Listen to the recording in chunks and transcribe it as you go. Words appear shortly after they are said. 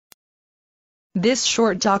This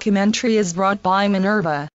short documentary is brought by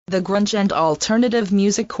Minerva, the grunge and alternative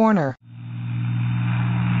music corner.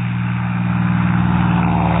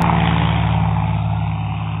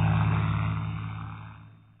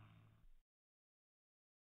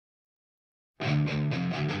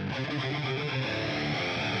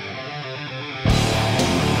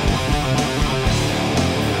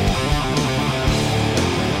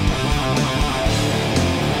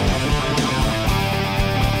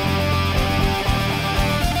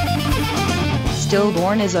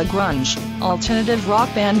 Stillborn is a grunge, alternative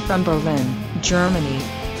rock band from Berlin, Germany.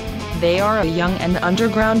 They are a young and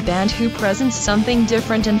underground band who presents something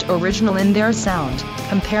different and original in their sound,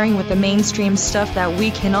 comparing with the mainstream stuff that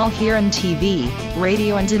we can all hear on TV,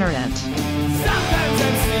 radio and internet.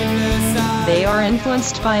 They are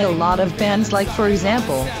influenced by a lot of bands like, for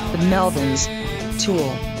example, the Melvins,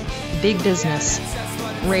 Tool, Big Business,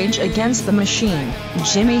 Rage Against the Machine,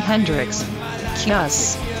 Jimi Hendrix,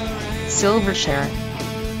 Kiss, Silverchair,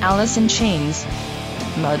 Alice in Chains,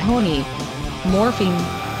 Mudhoney, Morphine,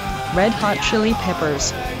 Red Hot Chili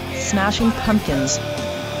Peppers, Smashing Pumpkins,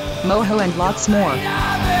 Moho and lots more.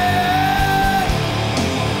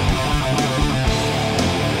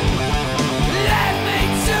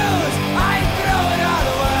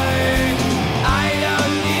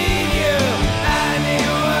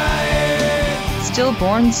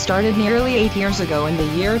 Stillborn started nearly 8 years ago in the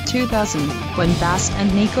year 2000, when Bas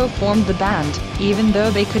and Nico formed the band, even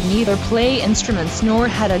though they could neither play instruments nor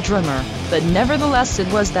had a drummer, but nevertheless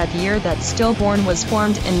it was that year that Stillborn was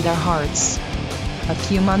formed in their hearts. A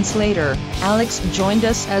few months later, Alex joined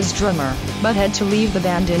us as drummer, but had to leave the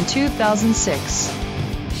band in 2006.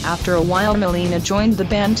 After a while Melina joined the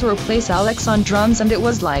band to replace Alex on drums, and it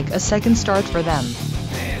was like a second start for them.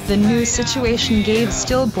 The new situation gave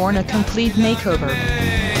Stillborn a complete makeover.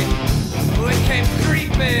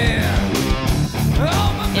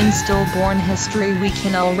 In Stillborn history we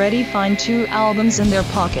can already find 2 albums in their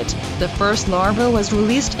pocket. The first, Larva, was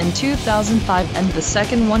released in 2005 and the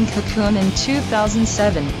second one, Cocoon, in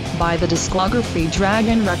 2007, by the discography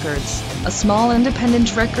Dragon Records, a small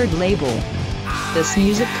independent record label. This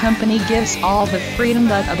music company gives all the freedom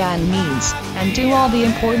that a band needs, and do all the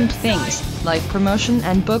important things, like promotion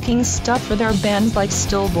and booking stuff for their bands like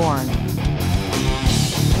Stillborn.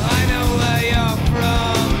 I know where you're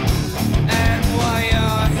from, and why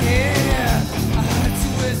you're here.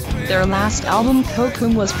 Their last album,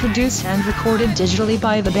 Cocoon, was produced and recorded digitally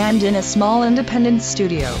by the band in a small independent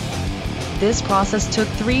studio. This process took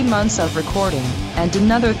 3 months of recording, and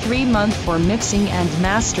another 3 months for mixing and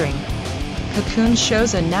mastering. Cocoon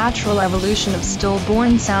shows a natural evolution of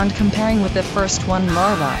Stillborn sound comparing with the first one,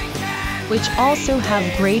 Larva, which also have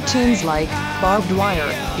great tunes like Barbed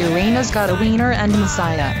Wire, Irina's Got a Wiener and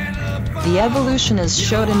Messiah. The evolution is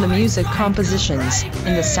showed in the music compositions,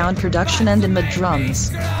 in the sound production and in the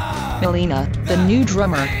drums. Melina, the new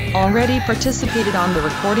drummer, already participated on the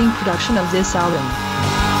recording production of this album.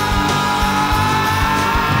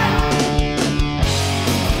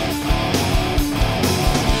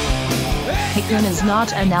 Cocoon is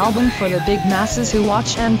not an album for the big masses who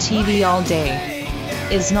watch MTV all day.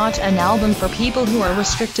 Is not an album for people who are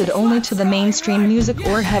restricted only to the mainstream music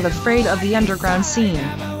or have afraid of the underground scene.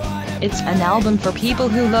 It's an album for people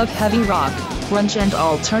who love heavy rock, grunge and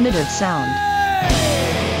alternative sound.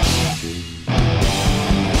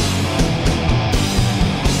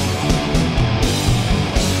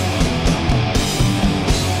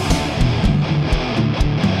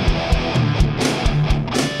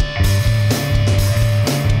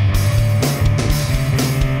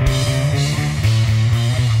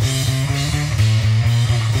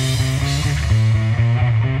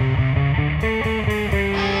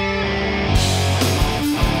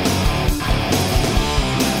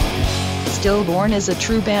 Stillborn is a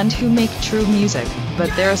true band who make true music, but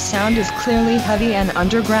their sound is clearly heavy and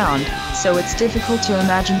underground, so it's difficult to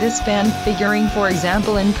imagine this band figuring, for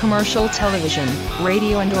example, in commercial television,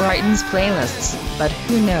 radio and or iTunes playlists, but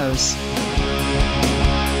who knows.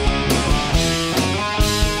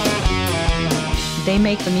 They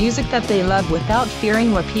make the music that they love without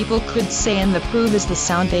fearing what people could say, and the proof is the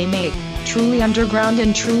sound they make, truly underground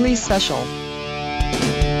and truly special.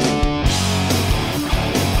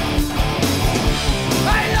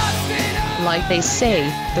 Like they say,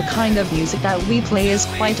 the kind of music that we play is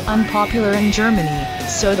quite unpopular in Germany,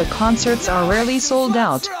 so the concerts are rarely sold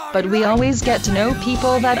out, but we always get to know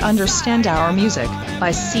people that understand our music,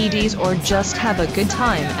 buy CDs or just have a good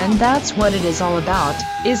time, and that's what it is all about,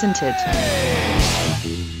 isn't it?